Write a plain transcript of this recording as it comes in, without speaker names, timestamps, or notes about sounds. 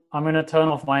I'm gonna turn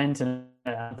off my internet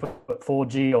and put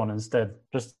 4G on instead.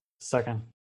 Just a second.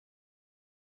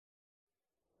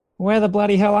 Where the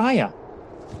bloody hell are you?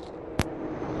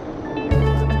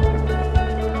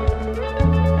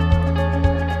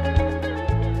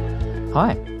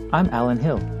 Hi, I'm Allan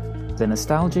Hill, the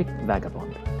nostalgic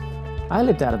vagabond. I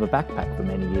lived out of a backpack for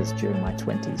many years during my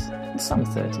 20s and some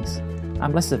 30s.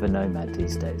 I'm less of a nomad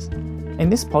these days. In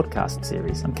this podcast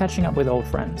series, I'm catching up with old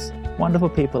friends, wonderful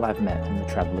people I've met on the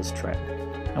Traveller's Trek.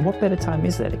 And what better time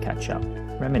is there to catch up,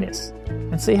 reminisce,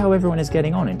 and see how everyone is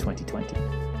getting on in 2020?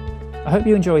 I hope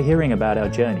you enjoy hearing about our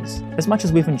journeys as much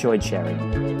as we've enjoyed sharing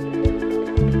them.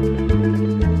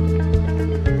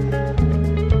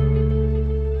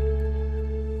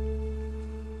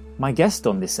 My guest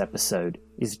on this episode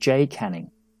is Jay Canning.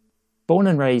 Born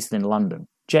and raised in London,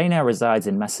 Jay now resides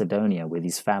in Macedonia with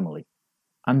his family.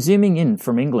 I'm zooming in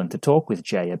from England to talk with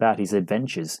Jay about his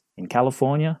adventures in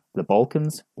California, the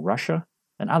Balkans, Russia,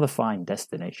 and other fine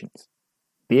destinations.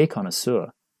 Beer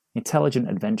connoisseur, intelligent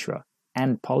adventurer,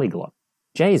 and polyglot,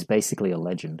 Jay is basically a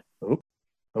legend.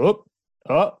 Oh,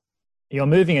 You're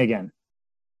moving again.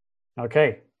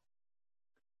 okay.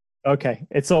 Okay,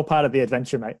 it's all part of the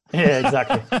adventure, mate. Yeah,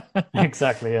 exactly.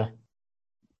 Exactly, yeah.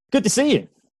 Good to see you.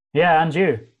 Yeah, and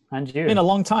you. And you. Been a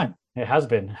long time. It has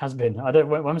been.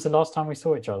 When was the last time we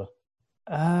saw each other?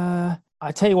 I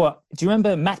tell you what, do you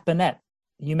remember Matt Burnett?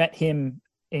 You met him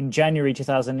in January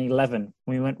 2011.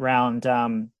 We went round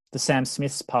the Sam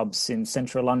Smith's pubs in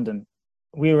central London.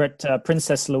 We were at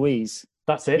Princess Louise.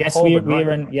 That's it. Yes, Holborn, we were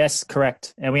right? in. Yes,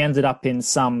 correct. And we ended up in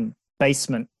some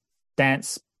basement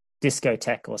dance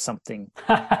discotheque or something.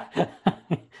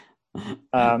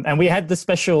 And we had the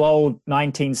special old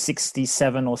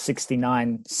 1967 or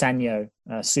 69 Sanyo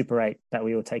Super 8 that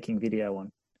we were taking video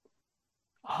on.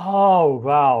 Oh,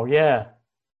 wow. Yeah.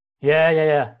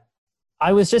 Yeah.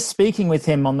 I was just speaking with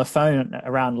him on the phone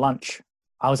around lunch.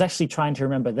 I was actually trying to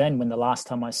remember then when the last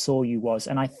time I saw you was,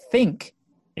 and I think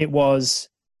it was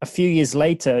a few years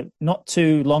later, not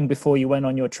too long before you went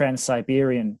on your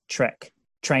Trans-Siberian trek.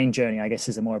 Train journey, I guess,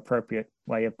 is a more appropriate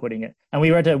way of putting it. And we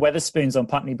were at Wetherspoons on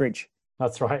Putney Bridge.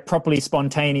 That's right. Properly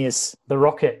spontaneous. The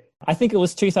rocket. I think it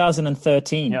was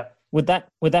 2013. Yeah. Would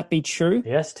that be true?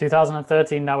 Yes,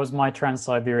 2013, that was my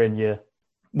Trans-Siberian year.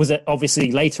 Was it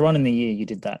obviously later on in the year you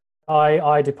did that?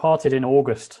 I departed in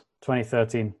August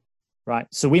 2013. Right.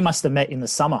 So we must have met in the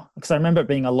summer because I remember it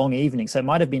being a long evening. So it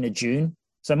might have been a June.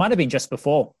 So it might have been just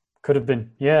before. Could have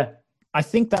been, yeah. I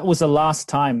think that was the last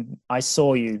time I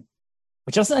saw you,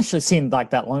 which doesn't actually seem like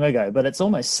that long ago, but it's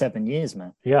almost 7 years,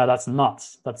 man. Yeah, that's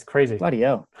nuts. That's crazy. Bloody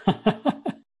hell.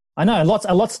 I know,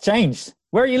 a lot's changed.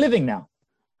 Where are you living now?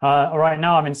 Right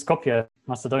now I'm in Skopje,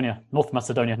 Macedonia. North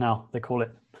Macedonia now, they call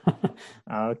it.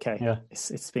 Okay. Yeah.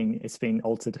 It's been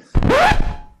altered.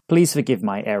 Please forgive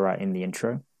my error in the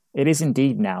intro. It is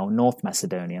indeed now North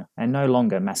Macedonia and no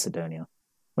longer Macedonia.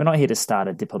 We're not here to start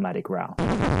a diplomatic row.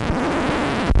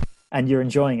 And you're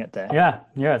enjoying it there? Yeah,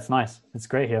 it's nice. It's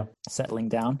great here. Settling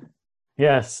down?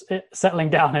 Yes, settling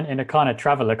down in a kind of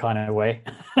traveler kind of way.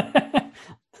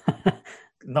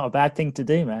 Not a bad thing to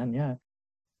do, man. Yeah.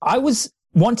 I was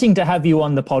wanting to have you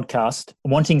on the podcast,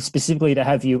 wanting specifically to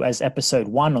have you as episode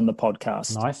 1 on the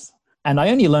podcast. Nice. And I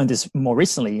only learned this more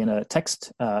recently in a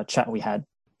text chat we had.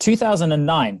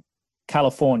 2009,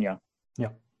 California. Yeah.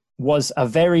 Was a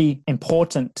very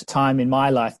important time in my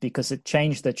life because it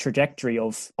changed the trajectory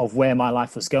of where my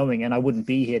life was going. And I wouldn't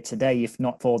be here today if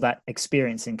not for that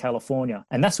experience in California.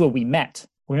 And that's where we met.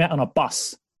 We met on a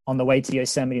bus on the way to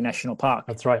Yosemite National Park.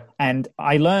 That's right. And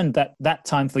I learned that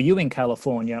time for you in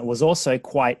California was also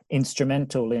quite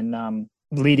instrumental in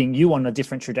leading you on a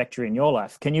different trajectory in your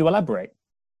life. Can you elaborate?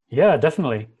 Yeah,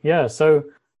 definitely. Yeah. So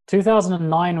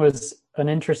 2009 was an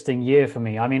interesting year for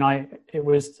me. I mean, it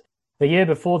was the year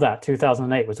before that,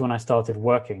 2008, was when I started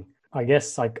working. I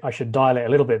guess I should dial it a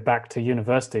little bit back to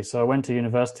university. So I went to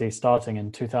university starting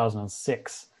in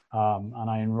 2006, and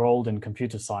I enrolled in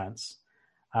computer science.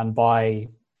 And by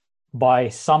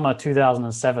summer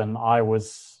 2007, I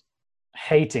was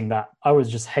hating that. I was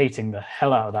just hating the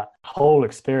hell out of that whole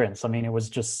experience. I mean, it was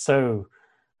just so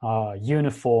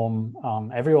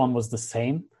uniform. Everyone was the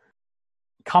same.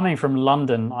 Coming from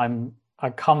London, I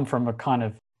come from a kind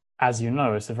of, as you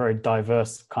know, it's a very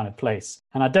diverse kind of place.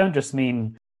 And I don't just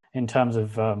mean in terms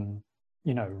of,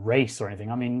 race or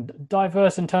anything. I mean,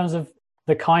 diverse in terms of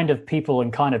the kind of people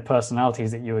and kind of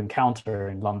personalities that you encounter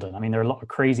in London. I mean, there are a lot of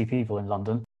crazy people in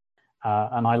London.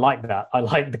 And I like that. I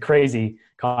like the crazy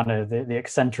kind of the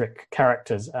eccentric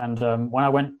characters. And when I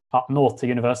went up north to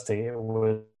university, it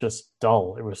was just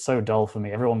dull. It was so dull for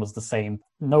me. Everyone was the same.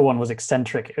 No one was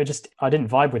eccentric. I didn't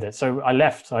vibe with it. So I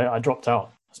left. I dropped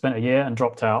out. spent a year and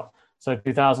dropped out. So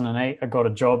 2008, I got a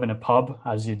job in a pub,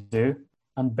 as you do,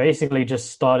 and basically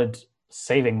just started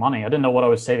saving money. I didn't know what I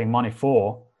was saving money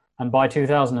for. And by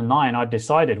 2009, I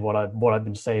decided what I'd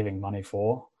been saving money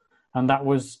for. And that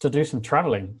was to do some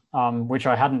traveling, which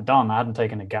I hadn't done. I hadn't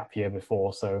taken a gap year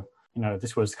before. So,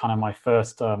 this was kind of my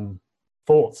first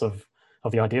thoughts of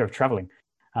the idea of traveling.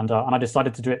 And I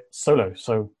decided to do it solo.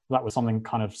 So that was something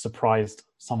kind of surprised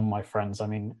some of my friends. I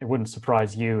mean, it wouldn't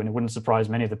surprise you and it wouldn't surprise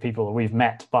many of the people that we've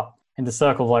met. But in the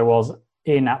circles I was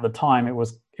in at the time, it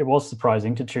was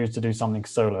surprising to choose to do something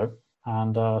solo.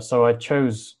 And so I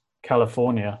chose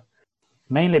California,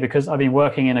 mainly because I've been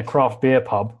working in a craft beer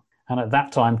pub. And at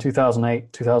that time,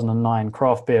 2008, 2009,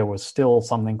 craft beer was still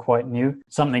something quite new,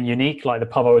 something unique. Like the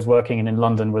pub I was working in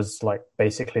London was like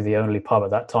basically the only pub at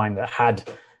that time that had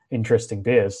interesting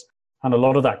beers. And a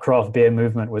lot of that craft beer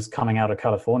movement was coming out of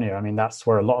California. I mean, that's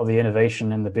where a lot of the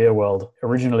innovation in the beer world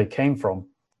originally came from.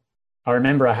 I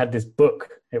remember I had this book.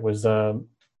 It was, what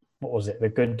was it? The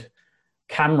Good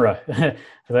Camera,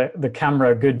 the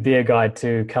Camera Good Beer Guide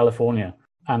to California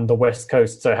and the West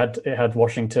Coast. So it had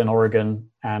Washington, Oregon,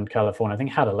 and California. I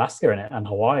think it had Alaska in it and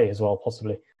Hawaii as well,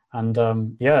 possibly. And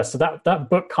so that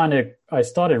book kind of, I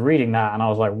started reading that and I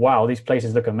was like, wow, these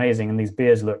places look amazing. And these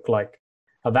beers look like,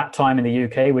 at that time in the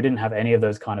UK, we didn't have any of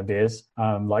those kind of beers,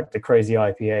 like the crazy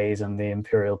IPAs and the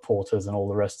Imperial Porters and all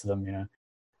the rest of them,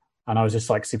 And I was just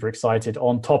like super excited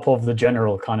on top of the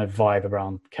general kind of vibe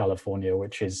around California,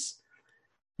 which is,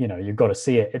 you've got to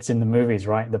see it. It's in the movies,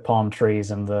 right? The palm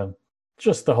trees and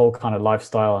just the whole kind of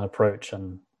lifestyle and approach.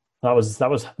 And that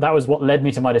was what led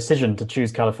me to my decision to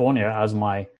choose California as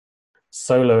my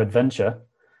solo adventure.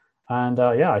 And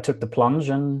I took the plunge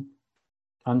and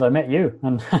I met you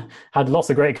and had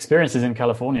lots of great experiences in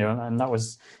California. And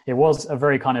it was a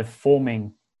very kind of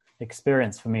forming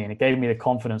experience for me. And it gave me the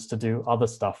confidence to do other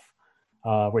stuff,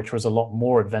 which was a lot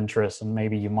more adventurous and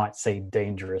maybe you might say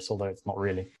dangerous, although it's not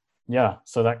really. Yeah.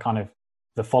 So that kind of,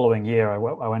 the following year, I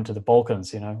went to the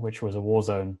Balkans, which was a war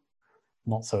zone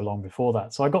not so long before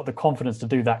that. So I got the confidence to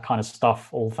do that kind of stuff,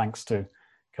 all thanks to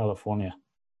California.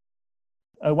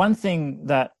 One thing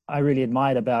that I really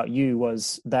admired about you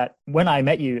was that when I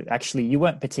met you, actually, you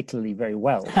weren't particularly very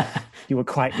well. You were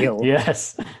quite ill.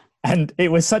 Yes. And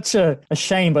it was such a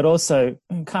shame, but also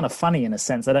kind of funny in a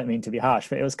sense. I don't mean to be harsh,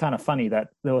 but it was kind of funny that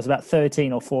there was about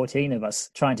 13 or 14 of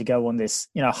us trying to go on this,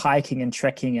 hiking and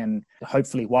trekking and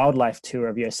hopefully wildlife tour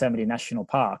of Yosemite National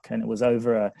Park. And it was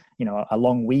over a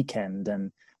long weekend.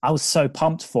 And I was so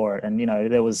pumped for it. And,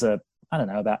 there was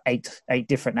about eight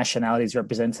different nationalities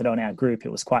represented on our group.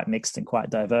 It was quite mixed and quite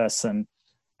diverse.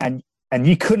 And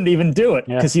you couldn't even do it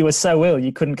because you were so ill.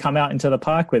 You couldn't come out into the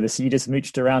park with us. You just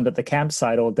mooched around at the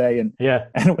campsite all day. And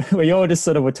we all just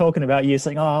sort of were talking about you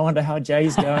saying, oh, I wonder how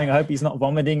Jay's going. I hope he's not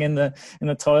vomiting in the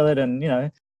toilet.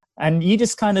 And, and you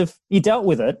just kind of, you dealt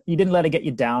with it. You didn't let it get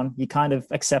you down. You kind of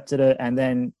accepted it and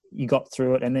then you got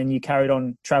through it and then you carried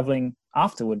on traveling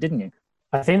afterward, didn't you?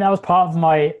 I think that was part of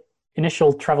my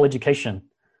initial travel education,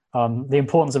 the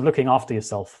importance of looking after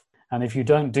yourself. And if you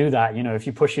don't do that, if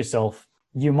you push yourself,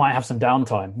 you might have some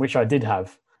downtime, which I did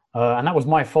have. And that was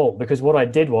my fault because what I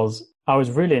did was I was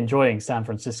really enjoying San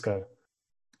Francisco.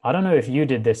 I don't know if you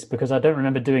did this because I don't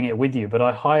remember doing it with you, but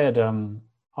I hired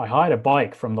a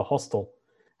bike from the hostel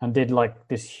and did like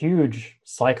this huge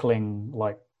cycling,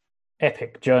 like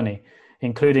epic journey,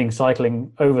 including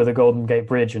cycling over the Golden Gate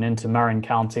Bridge and into Marin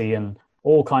County and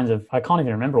all kinds of, I can't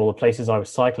even remember all the places I was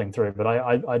cycling through, but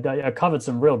I covered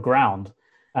some real ground.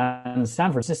 And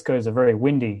San Francisco is a very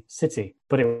windy city,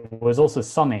 but it was also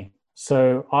sunny.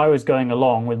 So I was going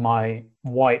along with my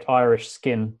white Irish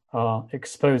skin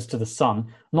exposed to the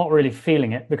sun, not really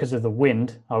feeling it because of the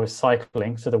wind. I was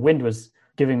cycling, so the wind was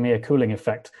giving me a cooling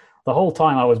effect. The whole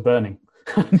time I was burning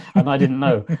and I didn't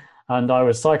know. And I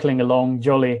was cycling along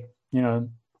jolly,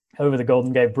 over the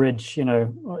Golden Gate Bridge,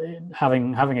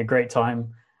 having a great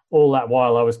time. All that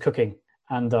while I was cooking.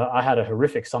 And I had a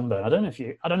horrific sunburn. I don't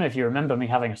know if you remember me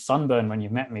having a sunburn when you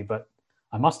met me, but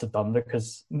I must have done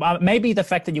because maybe the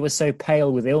fact that you were so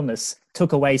pale with illness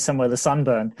took away some of the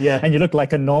sunburn. Yeah, and you looked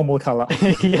like a normal color.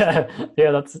 yeah.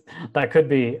 That could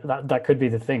be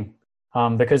the thing,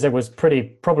 because it was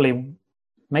probably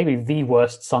maybe the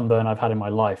worst sunburn I've had in my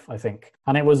life, I think,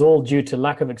 and it was all due to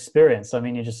lack of experience. I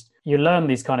mean, you learn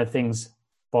these kind of things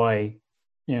by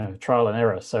trial and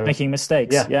error. So making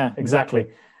mistakes. Yeah,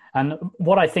 exactly. And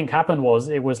what I think happened was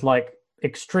it was like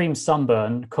extreme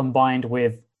sunburn combined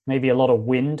with maybe a lot of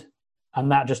wind, and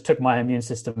that just took my immune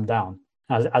system down,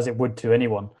 as it would to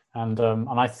anyone. And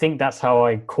I think that's how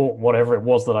I caught whatever it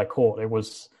was that I caught. It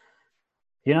was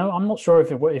I'm not sure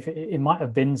if it might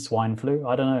have been swine flu.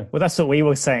 I don't know. Well, that's what we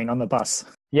were saying on the bus.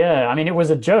 Yeah, I mean, it was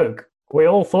a joke. We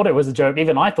all thought it was a joke.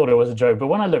 Even I thought it was a joke. But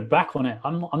when I look back on it,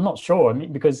 I'm not sure. I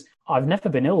mean, because I've never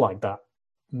been ill like that.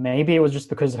 Maybe it was just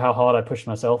because of how hard I pushed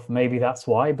myself. Maybe that's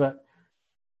why. But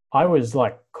I was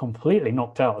like completely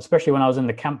knocked out, especially when I was in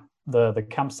the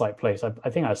campsite place. I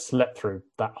think I slept through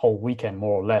that whole weekend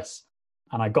more or less,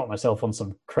 and I got myself on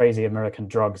some crazy American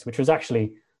drugs, which was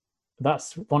actually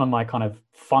that's one of my kind of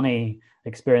funny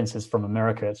experiences from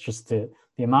America. It's just the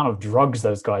amount of drugs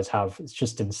those guys have. It's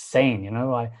just insane.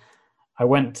 I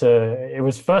went to, it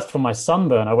was first for my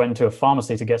sunburn. I went to a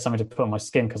pharmacy to get something to put on my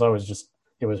skin because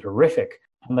it was horrific.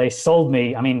 And they sold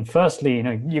me, I mean, firstly,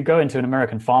 you go into an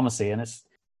American pharmacy and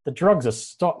the drugs are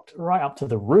stocked right up to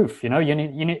the roof. You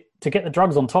need to get the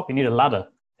drugs on top, you need a ladder.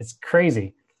 It's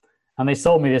crazy. And they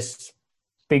sold me this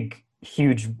big,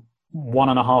 huge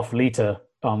 1.5 liter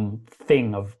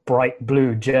thing of bright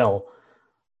blue gel.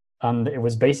 And it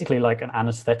was basically like an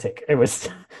anesthetic. It was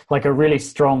like a really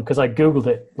strong, because I Googled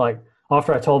it, like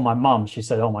after I told my mum, she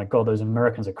said, "Oh my God, those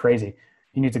Americans are crazy.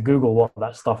 You need to Google what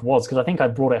that stuff was." Because I think I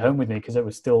brought it home with me because it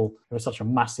was such a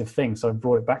massive thing. So I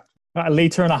brought it back. About 1.5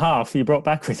 liters you brought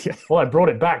back with you. Well, I brought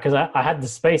it back because I had the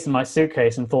space in my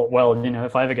suitcase and thought, well,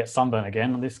 if I ever get sunburn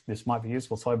again, this might be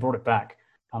useful. So I brought it back.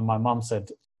 And my mum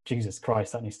said, "Jesus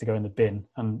Christ, that needs to go in the bin.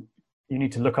 And you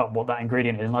need to look up what that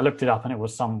ingredient is." And I looked it up and it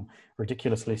was some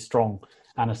ridiculously strong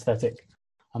anesthetic.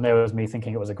 And there was me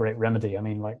thinking it was a great remedy. I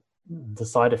mean, like the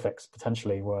side effects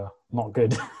potentially were not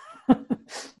good.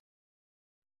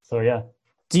 So, yeah.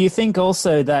 Do you think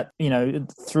also that,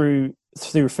 through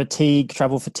fatigue,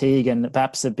 travel fatigue, and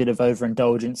perhaps a bit of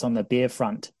overindulgence on the beer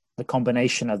front, the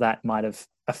combination of that might have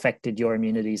affected your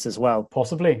immunities as well?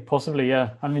 Possibly,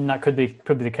 yeah. I mean, that could be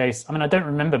the case. I mean, I don't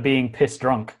remember being piss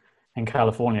drunk in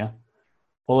California,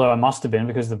 although I must have been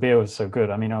because the beer was so good.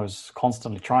 I mean, I was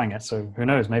constantly trying it, so who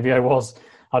knows? Maybe I was.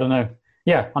 I don't know.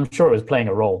 Yeah, I'm sure it was playing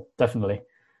a role, definitely.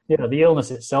 Yeah, the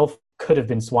illness itself could have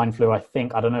been swine flu, I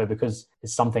think. I don't know, because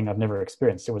it's something I've never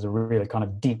experienced. It was a really kind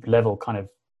of deep level kind of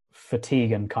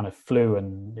fatigue and kind of flu,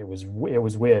 and it was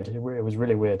weird. It was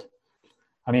really weird.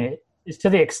 I mean, it's to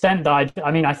the extent that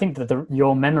I think that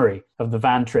your memory of the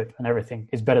van trip and everything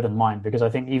is better than mine, because I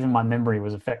think even my memory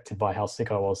was affected by how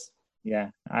sick I was.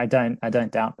 Yeah, I don't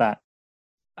doubt that.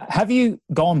 Have you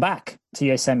gone back to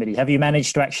Yosemite? Have you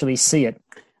managed to actually see it?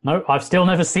 No, I've still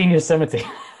never seen Yosemite.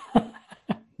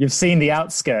 You've seen the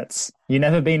outskirts. You've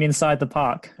never been inside the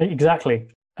park. Exactly.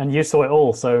 And you saw it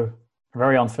all, so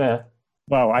very unfair.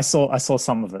 Well, I saw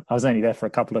some of it. I was only there for a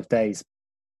couple of days.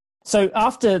 So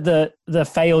after the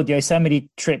failed Yosemite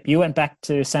trip, you went back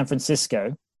to San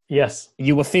Francisco. Yes.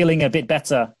 You were feeling a bit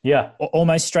better. Yeah.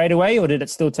 Almost straight away, or did it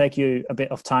still take you a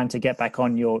bit of time to get back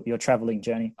on your traveling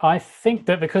journey? I think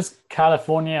that because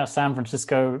California, San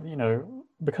Francisco,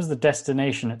 because the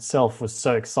destination itself was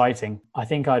so exciting, I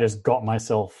think I just got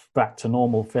myself back to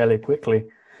normal fairly quickly.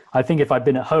 I think if I'd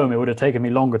been at home, it would have taken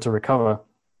me longer to recover.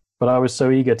 But I was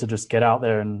so eager to just get out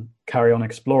there and carry on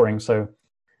exploring. So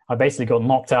I basically got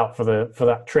knocked out for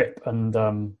that trip. And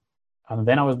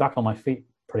then I was back on my feet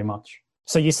pretty much.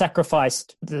 So you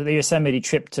sacrificed the Yosemite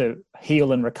trip to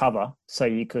heal and recover so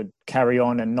you could carry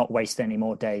on and not waste any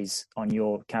more days on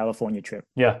your California trip.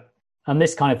 Yeah. And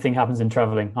this kind of thing happens in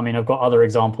traveling. I mean, I've got other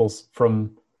examples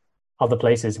from other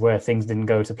places where things didn't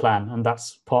go to plan, and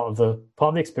that's part of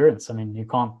the experience. I mean, you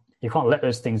can't let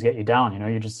those things get you down.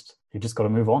 You just got to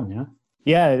move on.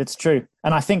 Yeah, it's true.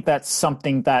 And I think that's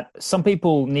something that some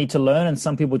people need to learn, and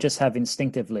some people just have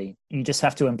instinctively. You just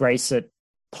have to embrace it.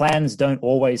 Plans don't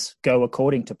always go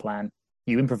according to plan.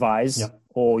 You improvise. Yep.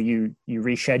 Or you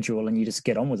reschedule and you just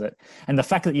get on with it. And the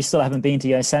fact that you still haven't been to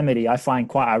Yosemite, I find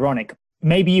quite ironic.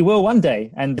 Maybe you will one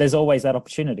day, and there's always that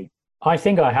opportunity. I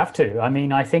think I have to. I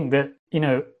mean, I think that,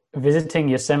 visiting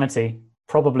Yosemite,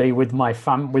 probably with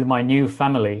my new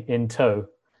family in tow,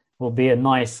 will be a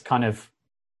nice kind of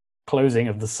closing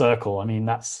of the circle. I mean,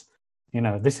 that's,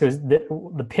 this was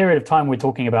the period of time we're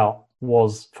talking about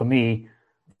was, for me,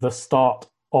 the start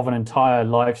of an entire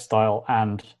lifestyle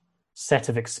and set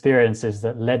of experiences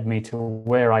that led me to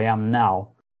where I am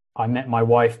now. I met my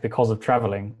wife because of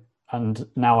traveling. And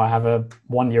now I have a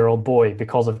 1-year-old boy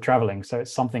because of traveling. So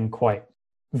it's something quite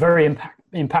very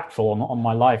impactful on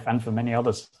my life, and for many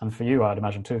others, and for you, I'd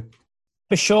imagine too.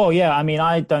 For sure, yeah. I mean,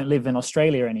 I don't live in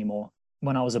Australia anymore.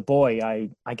 When I was a boy,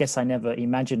 I guess I never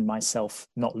imagined myself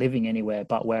not living anywhere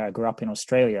but where I grew up in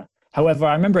Australia. However,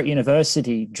 I remember at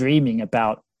university dreaming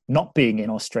about not being in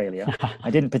Australia.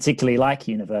 I didn't particularly like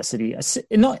university,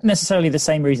 not necessarily the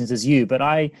same reasons as you, but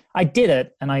I did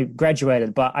it and I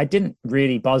graduated, but I didn't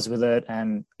really buzz with it.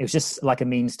 And it was just like a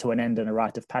means to an end and a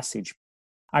rite of passage.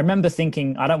 I remember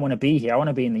thinking, I don't want to be here. I want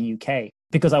to be in the UK,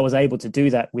 because I was able to do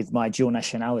that with my dual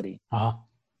nationality. Uh-huh.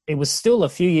 It was still a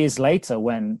few years later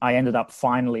when I ended up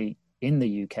finally in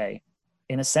the UK.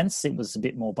 In a sense, it was a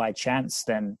bit more by chance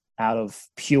than out of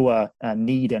pure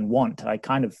need and want. I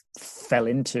kind of fell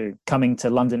into coming to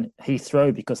London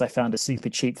Heathrow because I found a super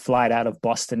cheap flight out of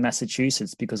Boston,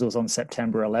 Massachusetts, because it was on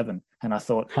September 11. And I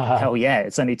thought, hell yeah,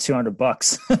 it's only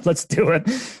 $200. Let's do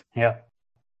it. Yeah.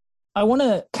 I want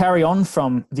to carry on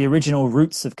from the original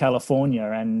roots of California.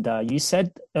 And you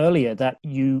said earlier that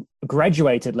you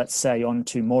graduated, let's say,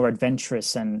 onto more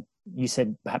adventurous and you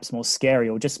said perhaps more scary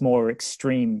or just more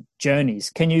extreme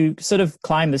journeys. Can you sort of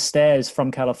climb the stairs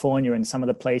from California and some of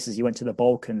the places you went to the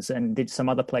Balkans, and did some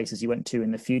other places you went to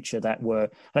in the future that were,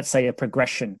 let's say, a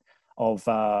progression of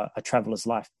a traveler's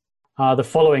life? The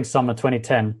following summer,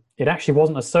 2010, it actually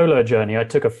wasn't a solo journey. I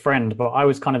took a friend, but I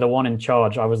was kind of the one in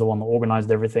charge. I was the one that organized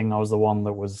everything. I was the one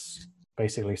that was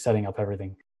basically setting up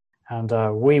everything.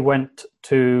 And we went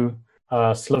to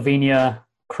Slovenia,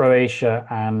 Croatia,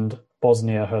 and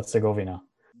Bosnia-Herzegovina.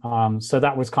 So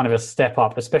that was kind of a step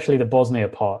up, especially the Bosnia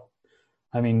part.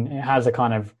 I mean,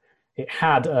 it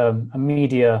had a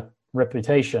media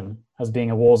reputation as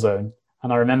being a war zone.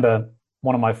 And I remember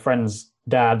one of my friend's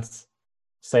dads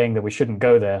saying that we shouldn't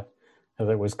go there, that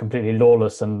it was completely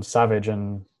lawless and savage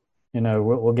and,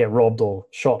 we'll get robbed or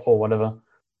shot or whatever.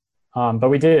 But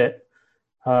we did it.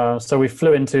 So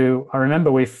I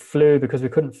remember we flew, because we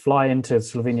couldn't fly into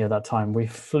Slovenia at that time. We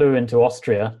flew into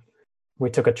Austria. We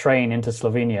took a train into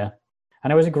Slovenia,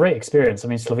 and it was a great experience. I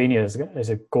mean, Slovenia is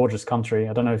a gorgeous country.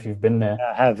 I don't know if you've been there.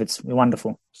 I have. It's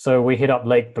wonderful. So we hit up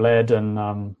Lake Bled and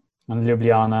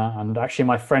Ljubljana, and actually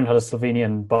my friend had a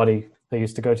Slovenian buddy. They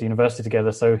used to go to university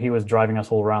together, so he was driving us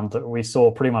all around. We saw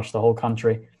pretty much the whole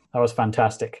country. That was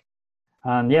fantastic.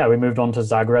 And yeah, we moved on to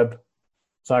Zagreb.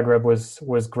 Zagreb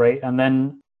was great. And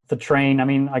then the train, I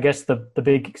mean, I guess the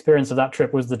big experience of that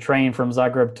trip was the train from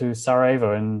Zagreb to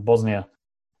Sarajevo in Bosnia,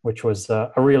 which was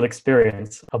a real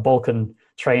experience, a Balkan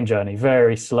train journey,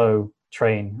 very slow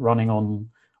train running on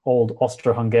old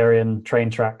Austro-Hungarian train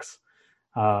tracks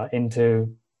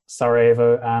into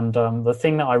Sarajevo. And the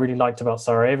thing that I really liked about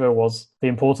Sarajevo was the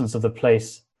importance of the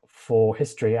place for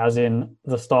history, as in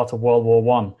the start of World War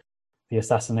I. The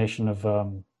assassination of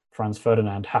Franz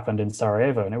Ferdinand happened in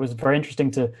Sarajevo. And it was very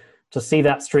interesting to see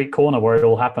that street corner where it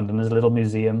all happened. And there's a little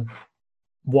museum.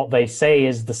 What they say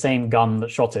is the same gun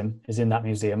that shot him is in that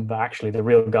museum, but actually the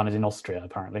real gun is in Austria,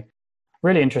 apparently.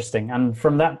 Really interesting. And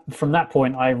from that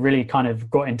point, I really kind of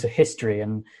got into history,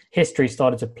 and history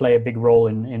started to play a big role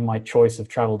in my choice of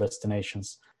travel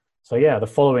destinations. So yeah, the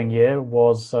following year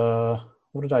was,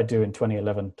 what did I do in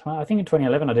 2011? I think in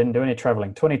 2011, I didn't do any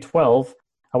traveling. 2012,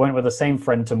 I went with the same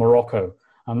friend to Morocco,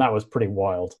 and that was pretty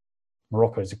wild.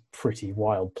 Morocco is a pretty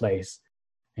wild place.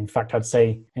 In fact, I'd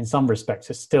say in some respects,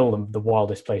 it's still the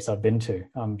wildest place I've been to.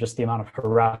 Just the amount of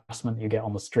harassment you get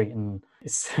on the street, and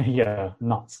it's,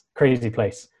 nuts. Crazy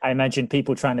place. I imagine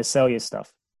people trying to sell you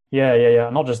stuff. Yeah.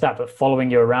 Not just that, but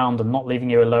following you around and not leaving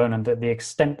you alone, and the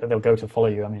extent that they'll go to follow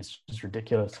you. I mean, it's just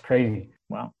ridiculous. Crazy.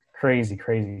 Wow. Crazy.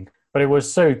 But it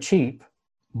was so cheap,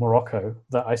 Morocco,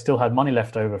 that I still had money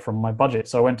left over from my budget.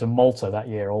 So I went to Malta that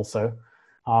year also,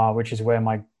 which is where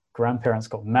my grandparents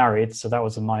got married. So that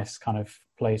was a nice kind of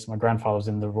place. My grandfather was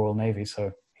in the Royal Navy,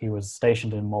 so he was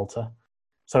stationed in Malta.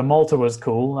 So Malta was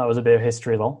cool. That was a bit of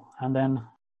history though. And then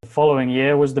the following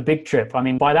year was the big trip. I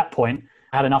mean, by that point,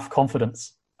 I had enough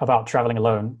confidence about traveling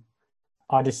alone.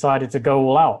 I decided to go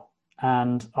all out,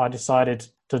 and I decided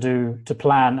to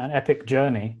plan an epic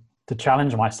journey to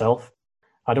challenge myself.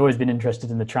 I'd always been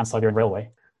interested in the Trans-Siberian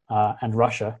Railway and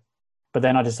Russia. But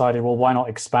then I decided, well, why not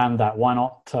expand that? Why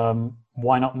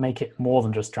not make it more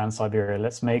than just Trans-Siberia?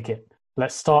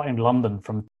 Let's start in London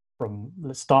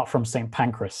let's start from St.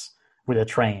 Pancras with a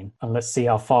train, and let's see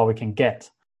how far we can get.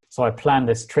 So I planned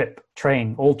this trip,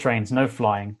 all trains, no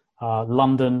flying,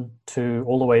 London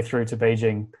all the way through to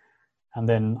Beijing. And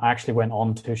then I actually went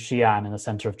on to Xi'an in the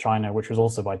center of China, which was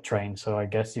also by train. So I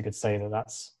guess you could say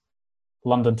that's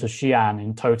London to Xi'an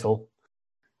in total.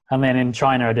 And then in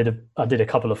China, I did a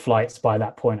couple of flights. By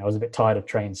that point, I was a bit tired of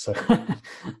trains, so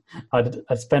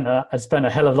I spent a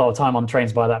hell of a lot of time on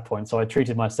trains by that point. So I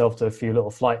treated myself to a few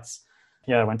little flights.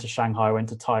 Yeah, I went to Shanghai, went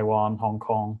to Taiwan, Hong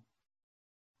Kong,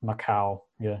 Macau.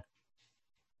 Yeah.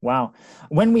 Wow.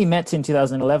 When we met in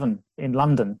 2011 in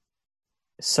London,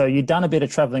 so you'd done a bit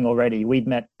of traveling already. We'd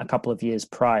met a couple of years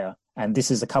prior, and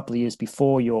this is a couple of years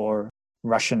before your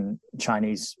Russian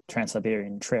Chinese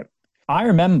Trans-Siberian trip. I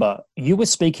remember you were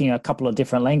speaking a couple of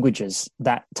different languages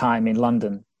that time in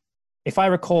London. If I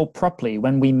recall properly,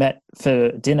 when we met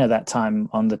for dinner that time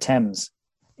on the Thames,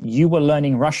 you were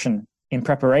learning Russian in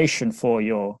preparation for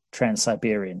your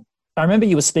Trans-Siberian. I remember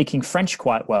you were speaking French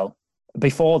quite well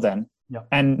before then, Yeah.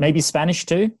 and maybe Spanish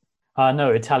too?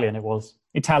 No, Italian it was.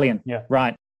 Italian, Yeah.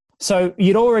 Right. So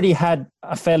you'd already had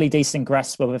a fairly decent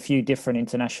grasp of a few different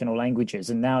international languages,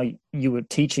 and now you were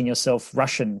teaching yourself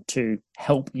Russian to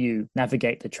help you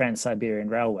navigate the Trans-Siberian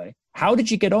Railway. How did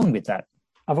you get on with that?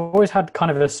 I've always had kind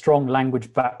of a strong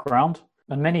language background,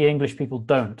 and many English people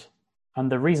don't.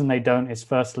 And the reason they don't is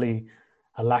firstly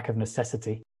a lack of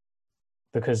necessity,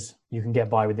 because you can get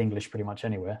by with English pretty much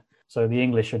anywhere. So the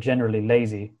English are generally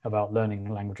lazy about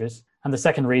learning languages. And the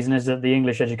second reason is that the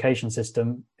English education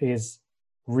system is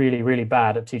really, really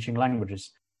bad at teaching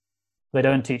languages. They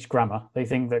don't teach grammar. They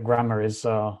think that grammar is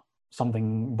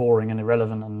something boring and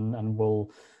irrelevant and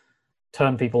will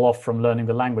turn people off from learning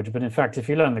the language. But in fact, if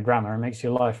you learn the grammar, it makes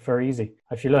your life very easy.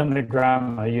 If you learn the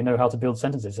grammar, you know how to build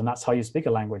sentences, and that's how you speak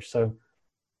a language. So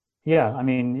yeah, I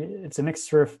mean, it's a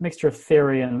mixture of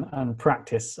theory and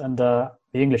practice. And the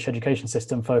English education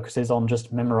system focuses on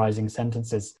just memorizing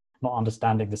sentences, not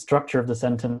understanding the structure of the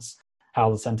sentence,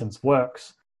 how the sentence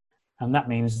works. And that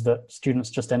means that students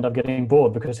just end up getting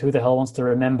bored, because who the hell wants to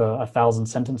remember 1,000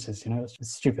 sentences? You know, it's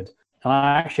stupid. And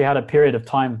I actually had a period of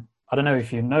time, I don't know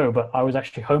if you know, but I was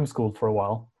actually homeschooled for a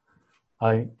while.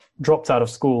 I dropped out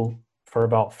of school for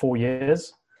about 4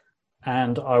 years,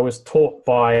 and I was taught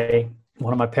by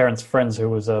one of my parents' friends who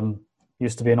was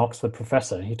used to be an Oxford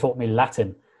professor. He taught me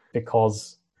Latin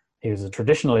because he was a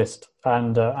traditionalist.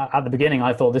 And at the beginning,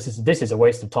 I thought, this is a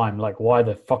waste of time. Like, why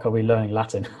the fuck are we learning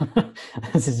Latin?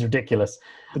 This is ridiculous.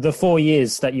 The 4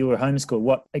 years that you were homeschooled,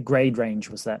 what a grade range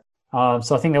was that?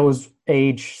 So I think that was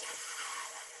age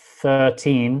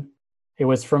 13. It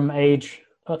was from age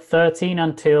 13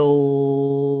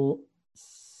 until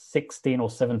 16 or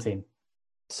 17.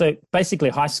 So basically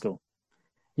high school.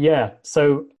 Yeah.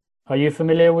 So are you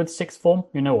familiar with sixth form?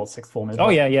 You know what sixth form is? Oh,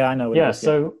 right? yeah, I know. What it is,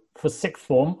 So for sixth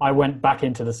form, I went back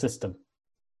into the system.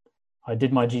 I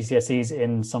did my GCSEs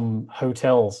in some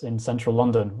hotels in central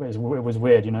London. It was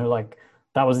weird, you know, like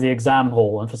that was the exam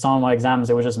hall. And for some of my exams,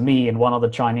 it was just me and one other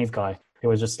Chinese guy. It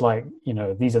was just like, you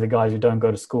know, these are the guys who don't go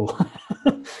to school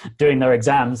doing their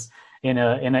exams in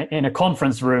a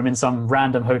conference room in some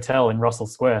random hotel in Russell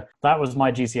Square. That was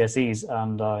my GCSEs,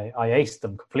 and I aced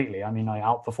them completely. I mean, I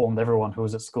outperformed everyone who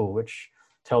was at school, which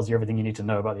tells you everything you need to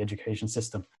know about the education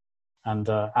system.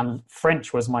 And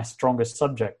French was my strongest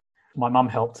subject. My mum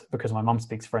helped because my mum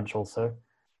speaks French also.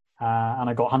 And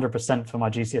I got 100% for my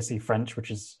GCSE French,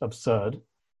 which is absurd.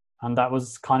 And that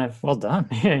was kind of... Well done.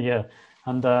 Yeah.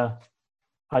 And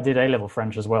I did A-level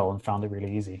French as well and found it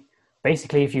really easy.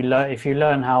 Basically, if you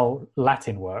learn how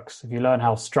Latin works, if you learn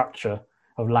how structure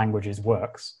of languages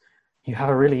works, you have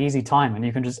a really easy time and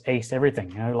you can just ace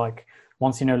everything. You know, like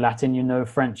once you know Latin, you know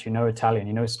French, you know Italian,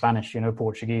 you know Spanish, you know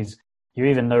Portuguese, you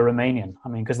even know Romanian. I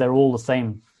mean, because they're all the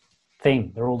same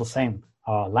thing. They're all the same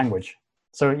language.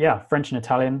 So yeah, French and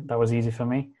Italian, that was easy for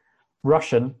me.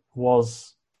 Russian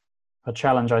was a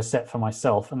challenge I set for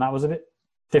myself, and that was a bit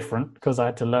different because I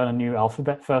had to learn a new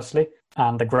alphabet firstly,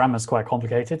 and the grammar's quite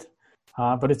complicated.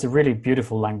 But it's a really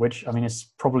beautiful language. I mean, it's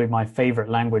probably my favorite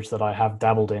language that I have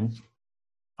dabbled in.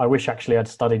 I wish actually I'd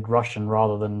studied Russian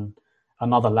rather than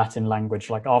another Latin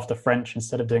language. Like after French,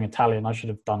 instead of doing Italian, I should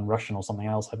have done Russian or something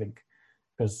else, I think.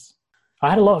 Because I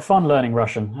had a lot of fun learning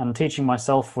Russian, and teaching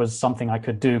myself was something I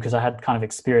could do because I had kind of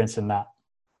experience in that.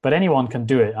 But anyone can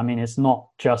do it. I mean, it's not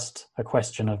just a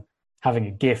question of having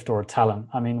a gift or a talent.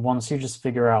 I mean, once you just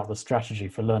figure out the strategy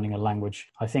for learning a language,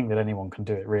 I think that anyone can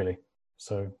do it, really.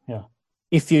 So, yeah.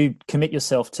 If you commit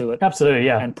yourself to it. Absolutely,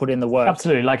 yeah. And put in the work.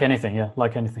 Absolutely, like anything, yeah,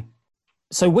 like anything.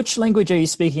 So which language are you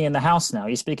speaking in the house now?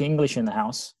 You speak English in the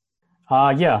house?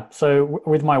 Yeah, so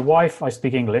with my wife, I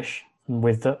speak English. And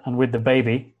with the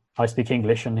baby, I speak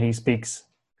English, and he speaks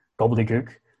gobbledygook.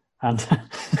 And,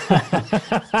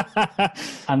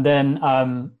 and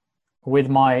then with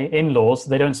my in-laws,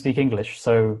 they don't speak English,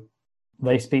 so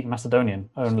they speak Macedonian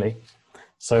only.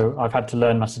 So I've had to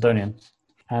learn Macedonian.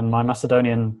 And my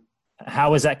Macedonian...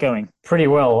 How is that going? Pretty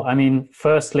well. I mean,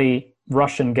 firstly,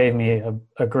 Russian gave me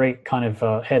a great kind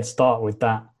of head start with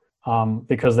that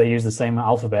because they use the same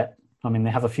alphabet. I mean, they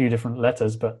have a few different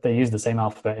letters, but they use the same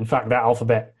alphabet. In fact, that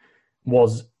alphabet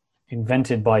was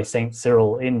invented by Saint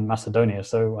Cyril in Macedonia.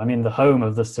 So I'm in the home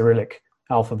of the Cyrillic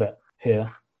alphabet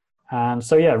here. And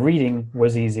so, yeah, reading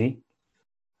was easy.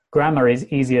 Grammar is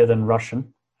easier than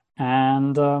Russian.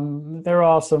 And there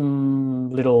are some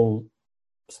little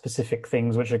specific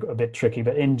things which are a bit tricky,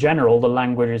 but in general, the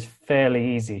language is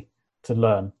fairly easy to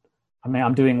learn. I mean,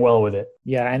 I'm doing well with it.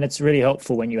 Yeah, and it's really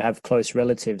helpful when you have close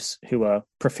relatives who are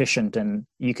proficient and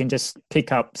you can just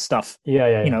pick up stuff.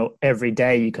 Yeah. Every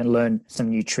day you can learn some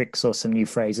new tricks or some new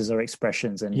phrases or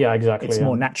expressions, and yeah, exactly. it's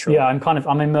more natural. Yeah,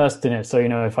 I'm immersed in it. So,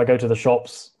 if I go to the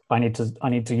shops, I need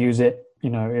to use it.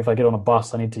 If I get on a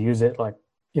bus, I need to use it. Like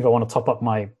if I want to top up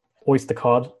my Oyster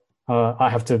card, I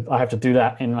have to do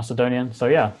that in Macedonian. So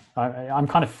yeah, I'm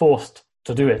kind of forced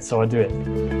to do it. So I do it.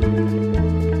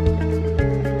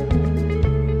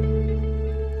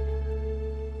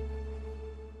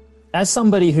 As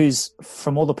somebody who's,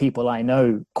 from all the people I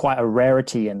know, quite a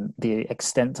rarity in the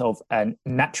extent of a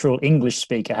natural English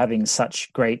speaker having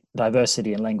such great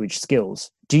diversity in language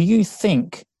skills, do you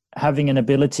think having an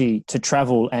ability to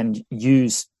travel and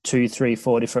use 2, 3,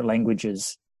 4 different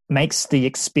languages makes the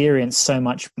experience so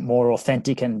much more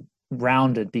authentic and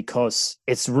rounded because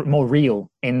it's more real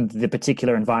in the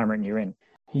particular environment you're in?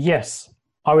 Yes,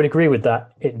 I would agree with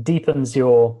that. It deepens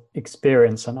your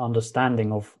experience and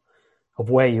understanding of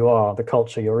where you are, the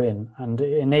culture you're in, and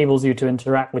it enables you to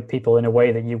interact with people in a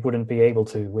way that you wouldn't be able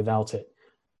to without it.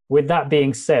 With that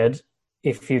being said,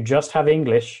 if you just have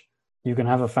English, you can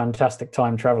have a fantastic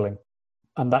time traveling,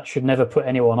 and that should never put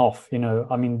anyone off.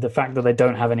 I mean, the fact that they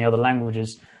don't have any other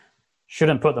languages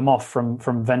shouldn't put them off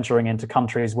from venturing into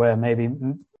countries where maybe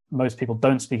most people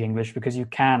don't speak English, because you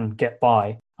can get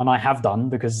by. And I have done,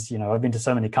 because, I've been to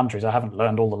so many countries. I haven't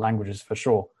learned all the languages for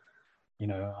sure.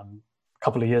 A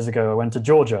couple of years ago, I went to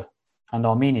Georgia and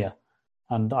Armenia,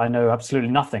 and I know absolutely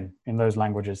nothing in those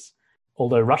languages.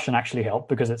 Although Russian actually helped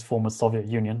because it's former Soviet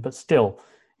Union, but still,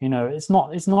 it's not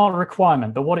a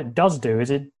requirement. But what it does do is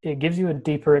it gives you a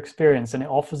deeper experience, and it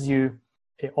offers you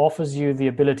the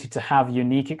ability to have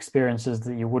unique experiences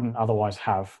that you wouldn't otherwise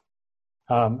have.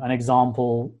 An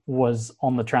example was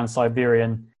on the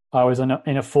Trans-Siberian. I was in a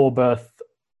 4-berth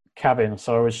cabin,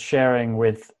 so I was sharing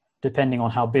with, depending on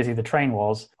how busy the train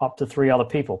was, up to 3 other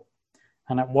people.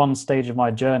 And at one stage of my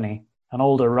journey, an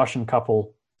older Russian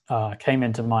couple came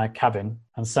into my cabin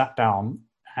and sat down,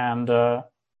 and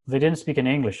they didn't speak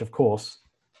any English, of course.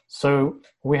 So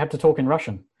we had to talk in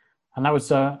Russian. And that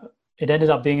was, it ended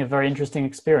up being a very interesting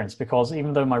experience, because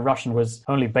even though my Russian was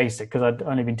only basic, because I'd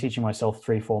only been teaching myself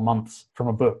 3-4 months from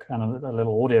a book and a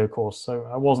little audio course, so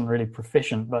I wasn't really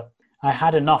proficient, but I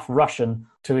had enough Russian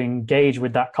to engage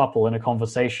with that couple in a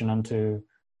conversation and to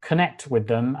connect with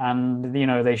them. And,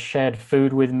 they shared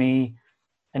food with me.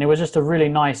 And it was just a really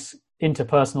nice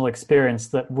interpersonal experience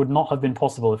that would not have been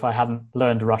possible if I hadn't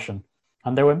learned Russian.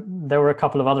 And there were a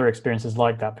couple of other experiences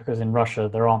like that, because in Russia,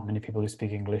 there aren't many people who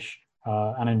speak English,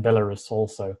 and in Belarus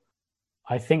also.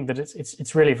 I think that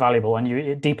it's really valuable, and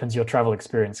it deepens your travel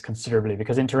experience considerably,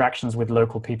 because interactions with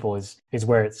local people is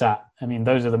where it's at. I mean,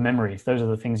 those are the memories, those are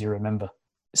the things you remember.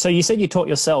 So you said you taught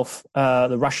yourself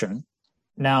the Russian.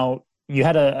 Now, you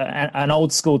had an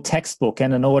old school textbook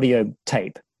and an audio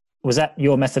tape. Was that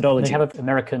your methodology? They have an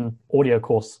American audio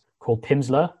course called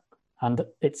Pimsleur, and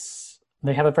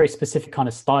they have a very specific kind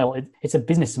of style. It's a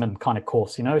businessman kind of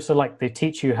course, So like they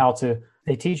teach you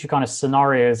kind of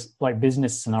scenarios, like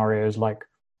business scenarios, like,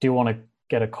 do you want to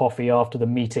get a coffee after the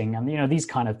meeting? And, these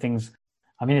kind of things.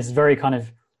 I mean, it's very kind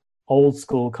of old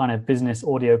school kind of business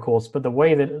audio course, but the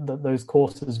way that those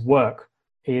courses work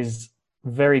is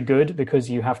very good, because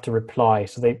you have to reply.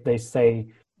 So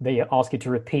they ask you to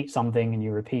repeat something, and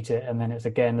you repeat it. And then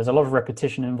there's a lot of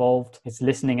repetition involved. It's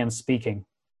listening and speaking.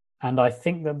 And I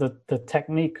think that the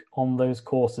technique on those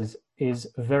courses is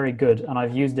very good. And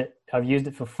I've used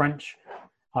it for French.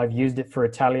 I've used it for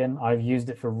Italian. I've used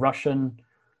it for Russian.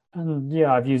 And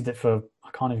yeah, I've used it for,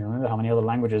 I can't even remember how many other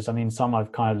languages. I mean, some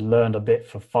I've kind of learned a bit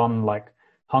for fun, like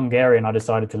Hungarian I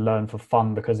decided to learn for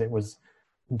fun because it was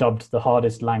dubbed the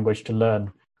hardest language to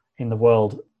learn in the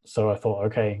world. So I thought,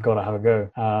 okay, gotta have a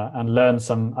go. And learn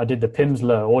I did the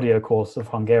Pimsleur audio course of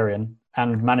Hungarian,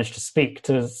 and managed to speak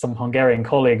to some Hungarian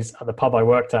colleagues at the pub I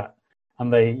worked at.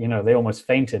 And they almost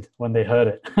fainted when they heard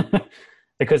it.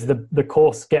 Because the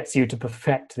course gets you to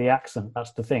perfect the accent.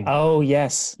 That's the thing. Oh,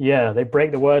 yes. Yeah, they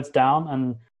break the words down,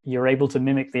 and you're able to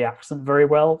mimic the accent very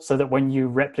well, so that when you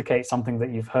replicate something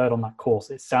that you've heard on that course,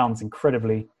 it sounds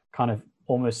incredibly kind of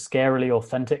almost scarily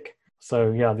authentic.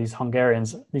 So yeah, these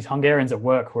Hungarians at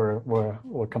work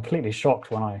were completely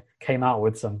shocked when I came out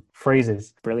with some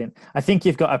phrases. Brilliant. I think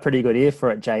you've got a pretty good ear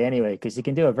for it, Jay, anyway, because you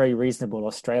can do a very reasonable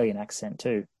Australian accent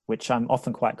too, which I'm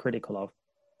often quite critical of.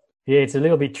 Yeah, it's a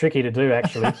little bit tricky to do,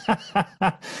 actually.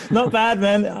 Not bad,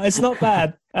 man. It's not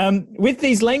bad. With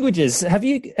these languages, have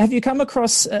you come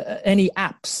across any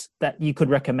apps that you could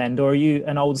recommend, or are you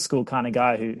an old school kind of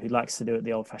guy who likes to do it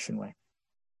the old-fashioned way?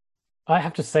 I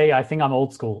have to say, I think I'm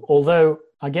old school. Although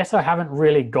I guess I haven't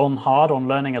really gone hard on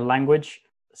learning a language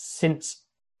since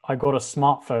I got a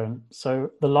smartphone.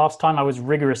 So the last time I was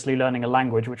rigorously learning a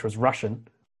language, which was Russian,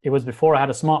 it was before I had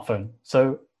a smartphone.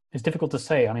 So it's difficult to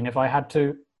say. I mean, if I had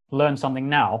to learn something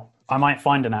now, I might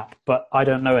find an app, but I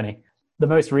don't know any. The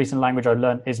most recent language I've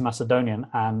learned is Macedonian,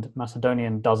 and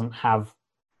Macedonian doesn't have,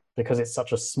 because it's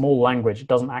such a small language, it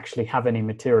doesn't actually have any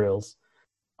materials.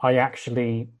 I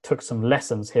actually took some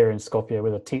lessons here in Skopje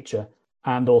with a teacher,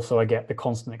 and also I get the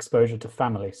constant exposure to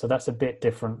family. So that's a bit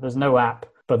different. There's no app,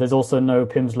 but there's also no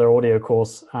Pimsleur audio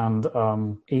course and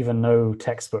even no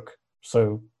textbook.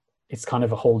 So it's kind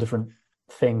of a whole different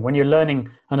thing. When you're learning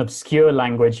an obscure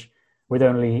language with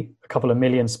only a couple of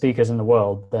million speakers in the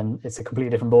world, then it's a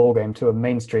completely different ballgame to a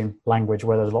mainstream language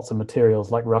where there's lots of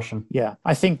materials like Russian. Yeah,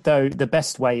 I think, though, the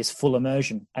best way is full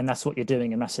immersion, and that's what you're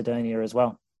doing in Macedonia as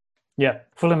well. Yeah,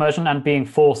 full immersion and being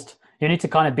forced. You need to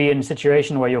kind of be in a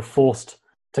situation where you're forced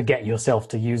to get yourself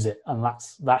to use it, and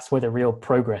that's where the real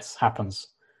progress happens.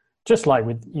 Just like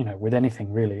with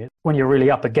anything really, when you're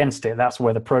really up against it, that's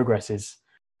where the progress is.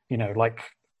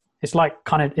 It's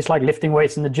like lifting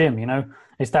weights in the gym.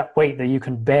 It's that weight that you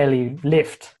can barely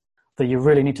lift that you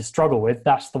really need to struggle with.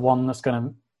 That's the one that's going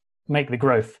to make the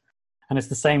growth. And it's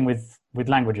the same with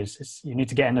languages. You need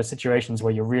to get in those situations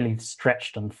where you're really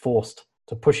stretched and forced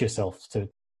to push yourself to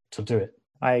do it.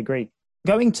 I agree.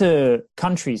 Going to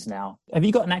countries now, have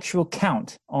you got an actual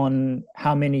count on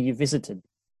how many you visited?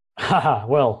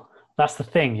 Well, that's the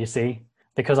thing, you see,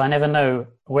 because I never know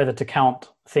whether to count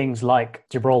things like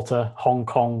Gibraltar, Hong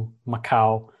Kong,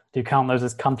 Macau. Do you count those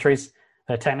as countries?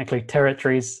 They're technically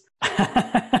territories.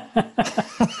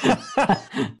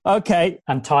 Okay.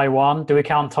 And Taiwan. Do we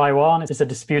count Taiwan? It's a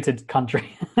disputed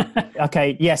country.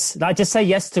 Okay, yes. I just say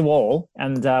yes to all.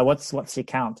 And what's your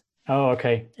count? Oh,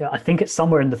 okay. Yeah, I think it's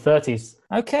somewhere in the 30s.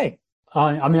 Okay.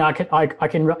 I mean,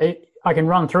 I can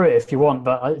run through it if you want,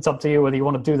 but it's up to you whether you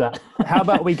want to do that. How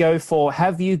about we go for,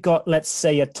 have you got, let's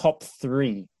say, a top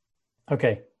 3?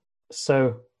 Okay.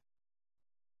 So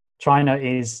China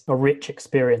is a rich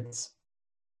experience.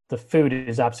 The food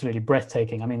is absolutely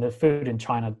breathtaking. I mean, the food in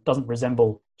China doesn't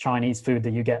resemble Chinese food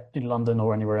that you get in London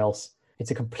or anywhere else. It's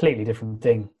a completely different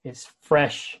thing. It's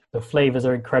fresh. The flavors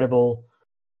are incredible.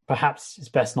 Perhaps it's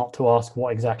best not to ask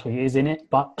what exactly is in it,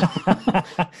 but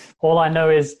all I know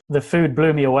is the food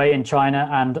blew me away in China,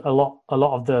 and a lot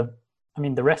of the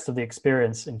rest of the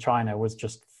experience in China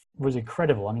was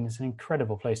incredible. I mean, it's an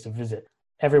incredible place to visit.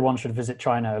 Everyone should visit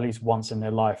China at least once in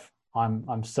their life.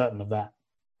 I'm certain of that.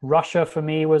 Russia for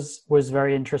me was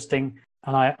very interesting,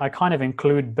 and I kind of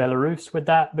include Belarus with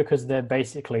that because they're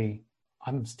basically,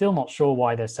 I'm still not sure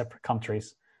why they're separate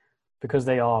countries, because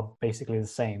they are basically the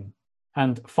same.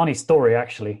 And funny story,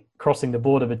 actually, crossing the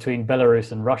border between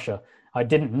Belarus and Russia, I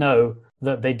didn't know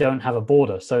that they don't have a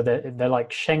border. So they're like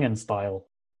Schengen style.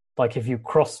 Like if you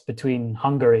cross between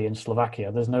Hungary and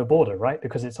Slovakia, there's no border, right?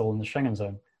 Because it's all in the Schengen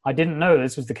zone. I didn't know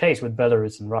this was the case with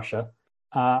Belarus and Russia.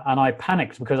 And I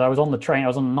panicked because I was on the train. I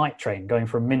was on a night train going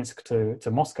from Minsk to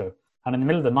Moscow. And in the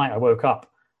middle of the night, I woke up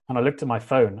and I looked at my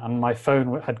phone, and my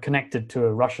phone had connected to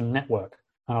a Russian network.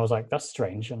 And I was like, that's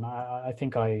strange. And I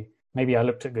think maybe I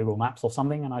looked at Google Maps or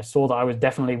something, and I saw that I was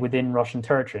definitely within Russian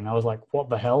territory. And I was like, what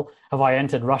the hell? Have I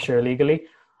entered Russia illegally?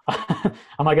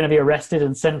 Am I going to be arrested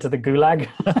and sent to the Gulag?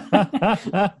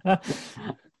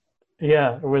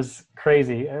 Yeah, it was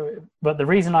crazy. But the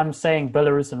reason I'm saying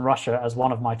Belarus and Russia as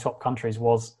one of my top countries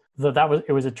was that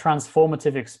it was a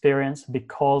transformative experience,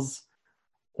 because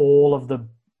all of the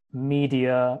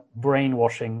media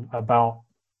brainwashing about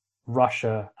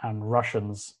Russia and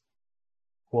Russians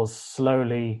was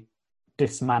slowly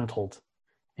dismantled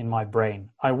in my brain.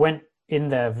 I went in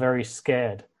there very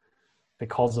scared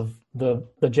because of the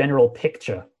general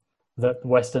picture that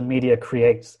Western media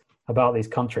creates about these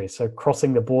countries. So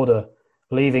crossing the border,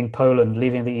 leaving Poland,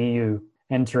 leaving the EU,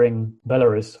 entering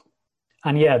Belarus.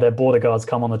 And yeah, their border guards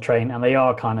come on the train, and they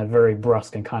are kind of very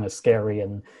brusque and kind of scary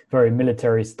and very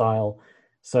military style.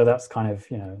 So that's kind of,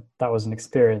 that was an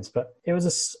experience. But it was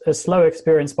a slow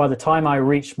experience. By the time I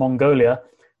reached Mongolia,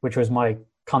 which was my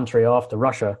country after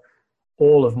Russia,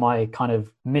 all of my kind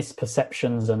of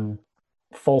misperceptions and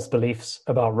false beliefs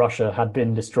about Russia had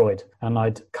been destroyed. And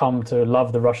I'd come to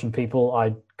love the Russian people.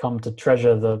 I'd come to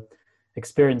treasure the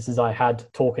experiences I had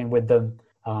talking with them,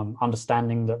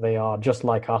 understanding that they are just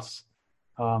like us.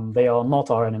 They are not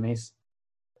our enemies.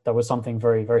 That was something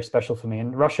very, very special for me.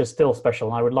 And Russia is still special,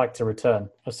 and I would like to return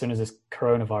as soon as this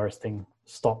coronavirus thing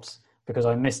stops, because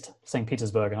I missed St.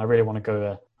 Petersburg and I really want to go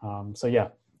there. So yeah,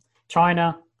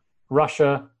 China,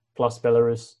 Russia, plus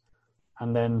Belarus.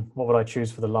 And then what would I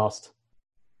choose for the last?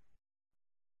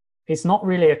 it's not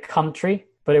really a country,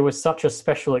 but it was such a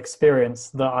special experience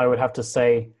that I would have to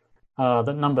say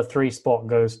that number 3 spot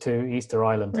goes to Easter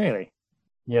Island. Really?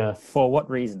 Yeah. For what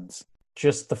reasons?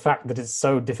 Just the fact that it's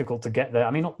so difficult to get there.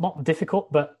 I mean, not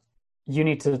difficult, but you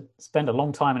need to spend a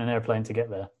long time in an airplane to get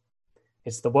there.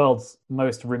 It's the world's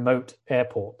most remote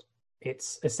airport.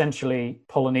 It's essentially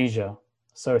Polynesia,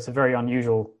 so it's a very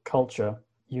unusual culture.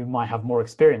 You might have more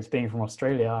experience being from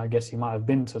Australia. I guess you might have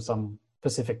been to some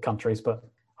Pacific countries, but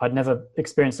I'd never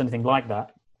experienced anything like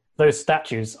that. Those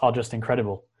statues are just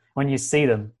incredible. When you see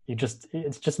them,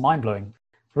 it's just mind-blowing.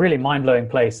 Really mind-blowing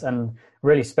place and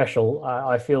really special.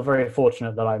 I feel very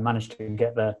fortunate that I managed to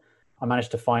get there. I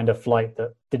managed to find a flight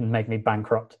that didn't make me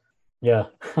bankrupt. Yeah.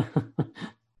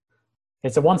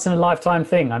 It's a once-in-a-lifetime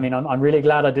thing. I mean, I'm really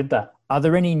glad I did that. Are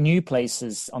there any new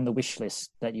places on the wish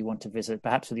list that you want to visit,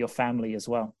 perhaps with your family as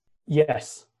well?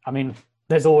 Yes. I mean,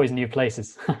 there's always new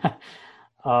places.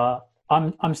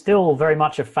 I'm still very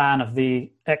much a fan of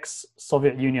the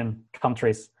ex-Soviet Union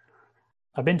countries.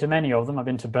 I've been to many of them. I've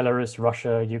been to Belarus,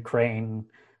 Russia, Ukraine,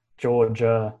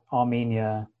 Georgia,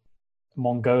 Armenia,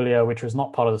 Mongolia, which was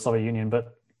not part of the Soviet Union,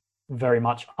 but very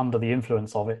much under the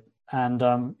influence of it. And,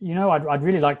 I'd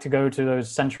really like to go to those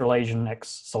Central Asian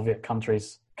ex-Soviet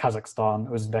countries, Kazakhstan,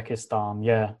 Uzbekistan,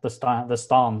 the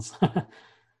stans.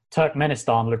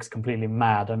 Turkmenistan looks completely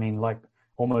mad. I mean, like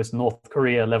almost North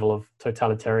Korea level of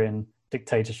totalitarian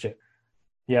dictatorship.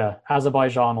 Yeah,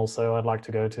 Azerbaijan also I'd like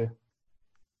to go to.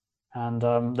 And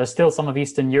there's still some of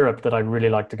Eastern Europe that I'd really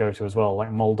like to go to as well, like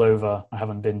Moldova. I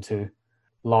haven't been to.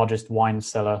 Largest wine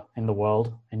cellar in the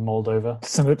world in Moldova.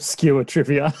 Some obscure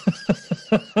trivia.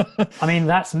 I mean,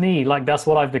 that's me. Like, that's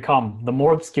what I've become. The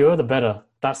more obscure, the better.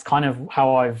 That's kind of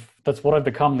that's what I've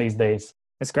become these days.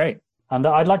 That's great. And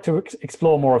I'd like to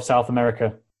explore more of South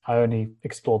America. I only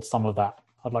explored some of that.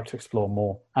 I'd like to explore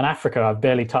more. And Africa, I've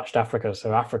barely touched Africa.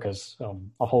 So Africa's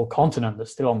a whole continent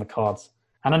that's still on the cards.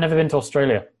 And I've never been to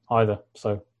Australia either.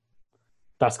 So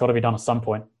that's got to be done at some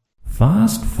point.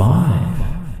 Fast Five.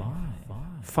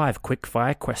 5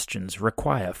 quick-fire questions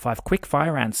require 5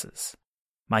 quick-fire answers.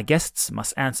 My guests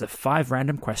must answer 5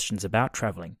 random questions about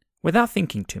traveling without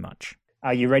thinking too much.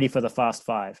 Are you ready for the Fast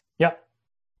 5? Yep.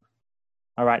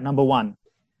 All right, number 1,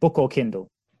 book or Kindle?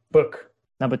 Book.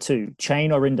 Number 2,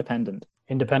 chain or independent?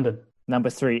 Independent. Number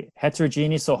 3,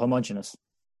 heterogeneous or homogeneous?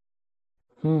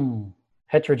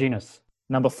 Heterogeneous.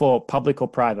 Number 4, public or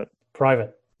private?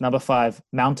 Private. Number 5,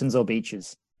 mountains or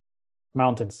beaches?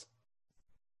 Mountains.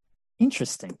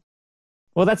 Interesting.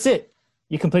 Well, that's it.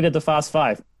 You completed the Fast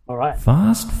 5. All right.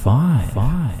 Fast 5.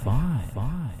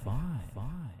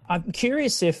 I'm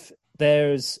curious if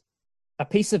there's a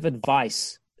piece of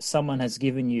advice someone has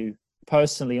given you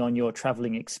personally on your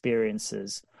traveling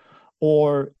experiences,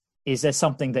 or is there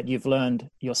something that you've learned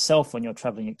yourself on your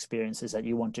traveling experiences that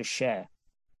you want to share?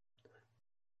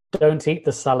 Don't eat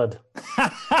the salad.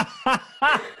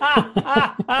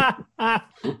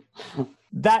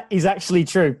 That is actually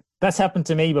true. That's happened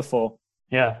to me before.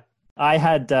 Yeah. I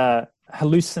had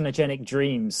hallucinogenic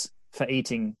dreams for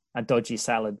eating a dodgy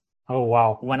salad. Oh,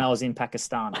 wow. When I was in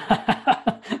Pakistan.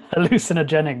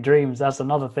 Hallucinogenic dreams, that's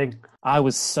another thing. I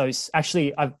was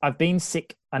actually, I've been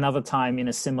sick another time in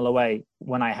a similar way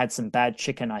when I had some bad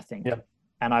chicken, I think. Yep.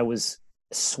 And I was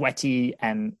sweaty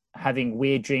and having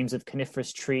weird dreams of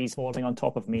coniferous trees falling on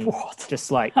top of me. What?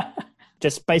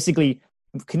 Just basically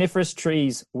coniferous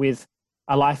trees with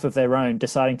a life of their own,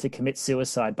 deciding to commit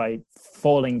suicide by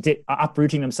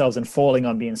uprooting themselves and falling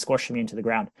on me and squashing me into the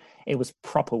ground. It was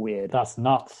proper weird. That's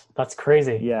nuts. That's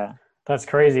crazy. Yeah. That's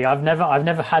crazy. I've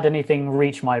never had anything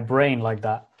reach my brain like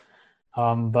that.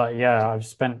 But yeah, I've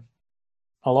spent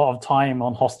a lot of time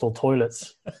on hostel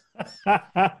toilets.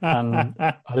 And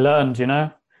I learned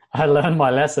my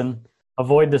lesson.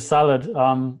 Avoid the salad.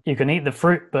 You can eat the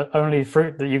fruit, but only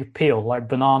fruit that you peel, like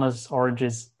bananas,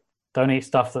 oranges. Don't eat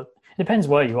stuff that... It depends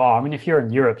where you are. I mean, if you're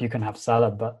in Europe, you can have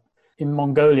salad, but in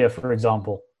Mongolia, for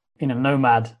example, in a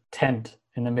nomad tent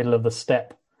in the middle of the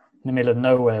steppe, in the middle of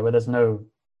nowhere where there's no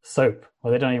soap,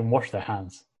 where they don't even wash their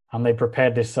hands, and they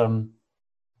prepared this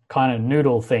kind of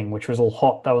noodle thing, which was all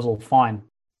hot. That was all fine.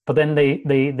 But then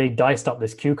they diced up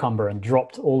this cucumber and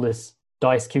dropped all this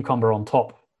diced cucumber on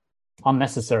top.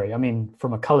 Unnecessary. I mean,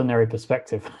 from a culinary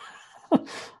perspective.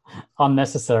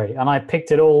 Unnecessary. And I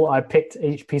picked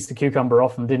each piece of cucumber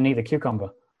off and didn't eat the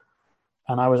cucumber,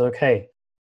 and I was okay.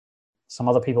 Some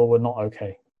other people were not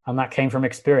okay, and that came from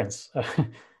experience.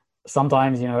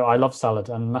 Sometimes, I love salad,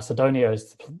 and Macedonia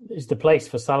is the place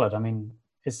for salad. I mean,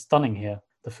 it's stunning here.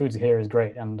 The food here is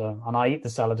great, and I eat the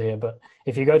salad here. But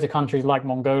if you go to countries like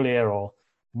Mongolia or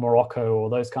Morocco or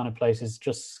those kind of places,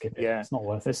 just skip it. Yeah. It's not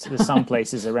worth it. There's some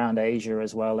places around Asia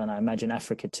as well, and I imagine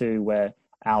Africa too, where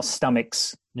our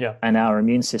stomachs and our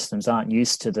immune systems aren't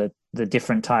used to the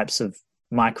different types of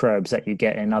microbes that you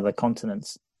get in other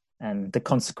continents, and the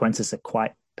consequences are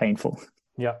quite painful.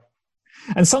 Yeah.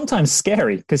 And sometimes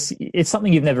scary, because it's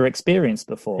something you've never experienced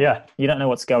before. Yeah. You don't know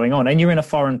what's going on, and you're in a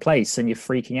foreign place and you're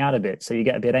freaking out a bit, so you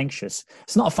get a bit anxious.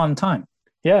 It's not a fun time.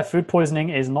 Yeah, food poisoning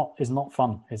is not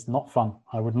fun. It's not fun.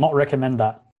 I would not recommend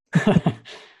that.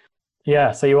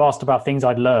 Yeah, so you asked about things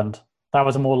I'd learned. That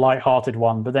was a more light-hearted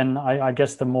one, but then I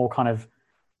guess the more kind of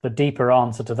the deeper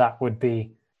answer to that would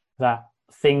be that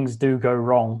things do go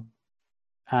wrong,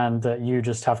 and that you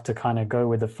just have to kind of go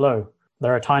with the flow.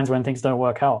 There are times when things don't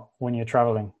work out when you're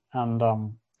traveling, and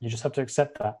you just have to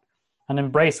accept that and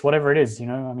embrace whatever it is. You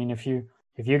know, I mean, if you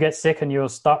get sick and you're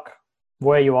stuck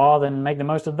where you are, then make the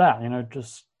most of that. You know,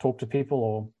 just talk to people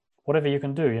or whatever you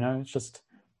can do. You know, it's just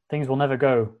things will never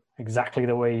go exactly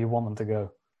the way you want them to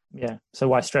go. Yeah. So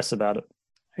why stress about it?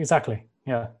 Exactly.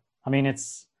 Yeah. I mean,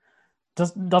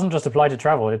 doesn't just apply to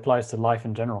travel. It applies to life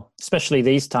in general. Especially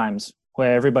these times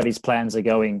where everybody's plans are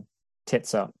going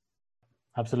tits up.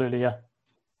 Absolutely. Yeah.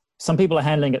 Some people are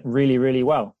handling it really, really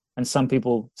well, and some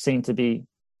people seem to be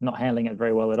not handling it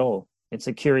very well at all. It's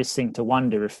a curious thing to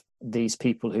wonder if these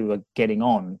people who are getting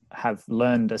on have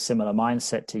learned a similar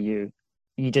mindset to you.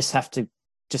 You just have to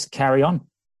just carry on.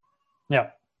 Yeah.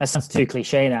 That sounds too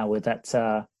cliche now with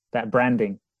that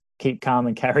branding. Keep calm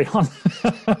and carry on.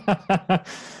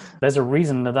 There's a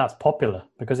reason that that's popular,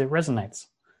 because it resonates,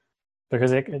 because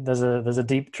there's a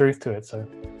deep truth to it. So,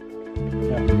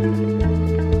 yeah.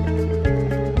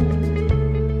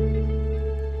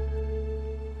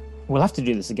 We'll have to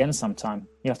do this again sometime.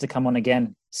 You have to come on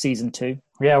again, season 2.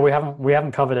 Yeah, we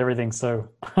haven't covered everything, so.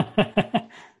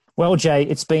 Well, Jay,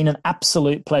 it's been an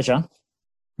absolute pleasure.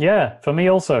 Yeah, for me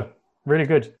also. Really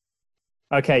good.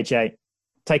 Okay, Jay.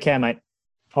 Take care, mate.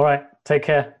 All right, take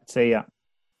care. See ya.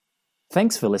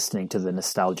 Thanks for listening to The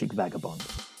Nostalgic Vagabond.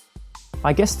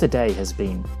 My guest today has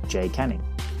been Jay Canning.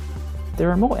 There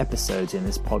are more episodes in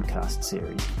this podcast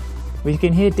series where you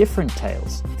can hear different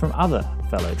tales from other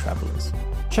fellow travellers.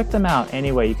 Check them out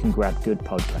anywhere you can grab good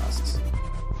podcasts.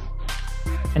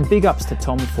 And big ups to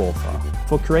Tom Forfar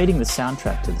for creating the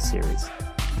soundtrack to the series.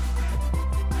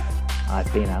 I've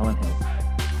been Allan Hill.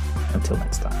 Until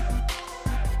next time.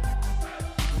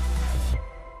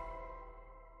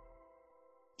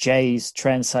 Jay's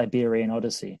Trans-Siberian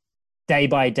Odyssey. Day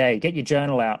by day. Get your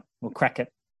journal out. We'll crack it.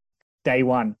 Day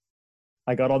 1.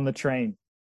 I got on the train.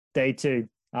 Day 2.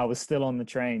 I was still on the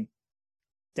train.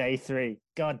 Day 3.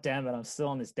 God damn it, I'm still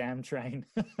on this damn train.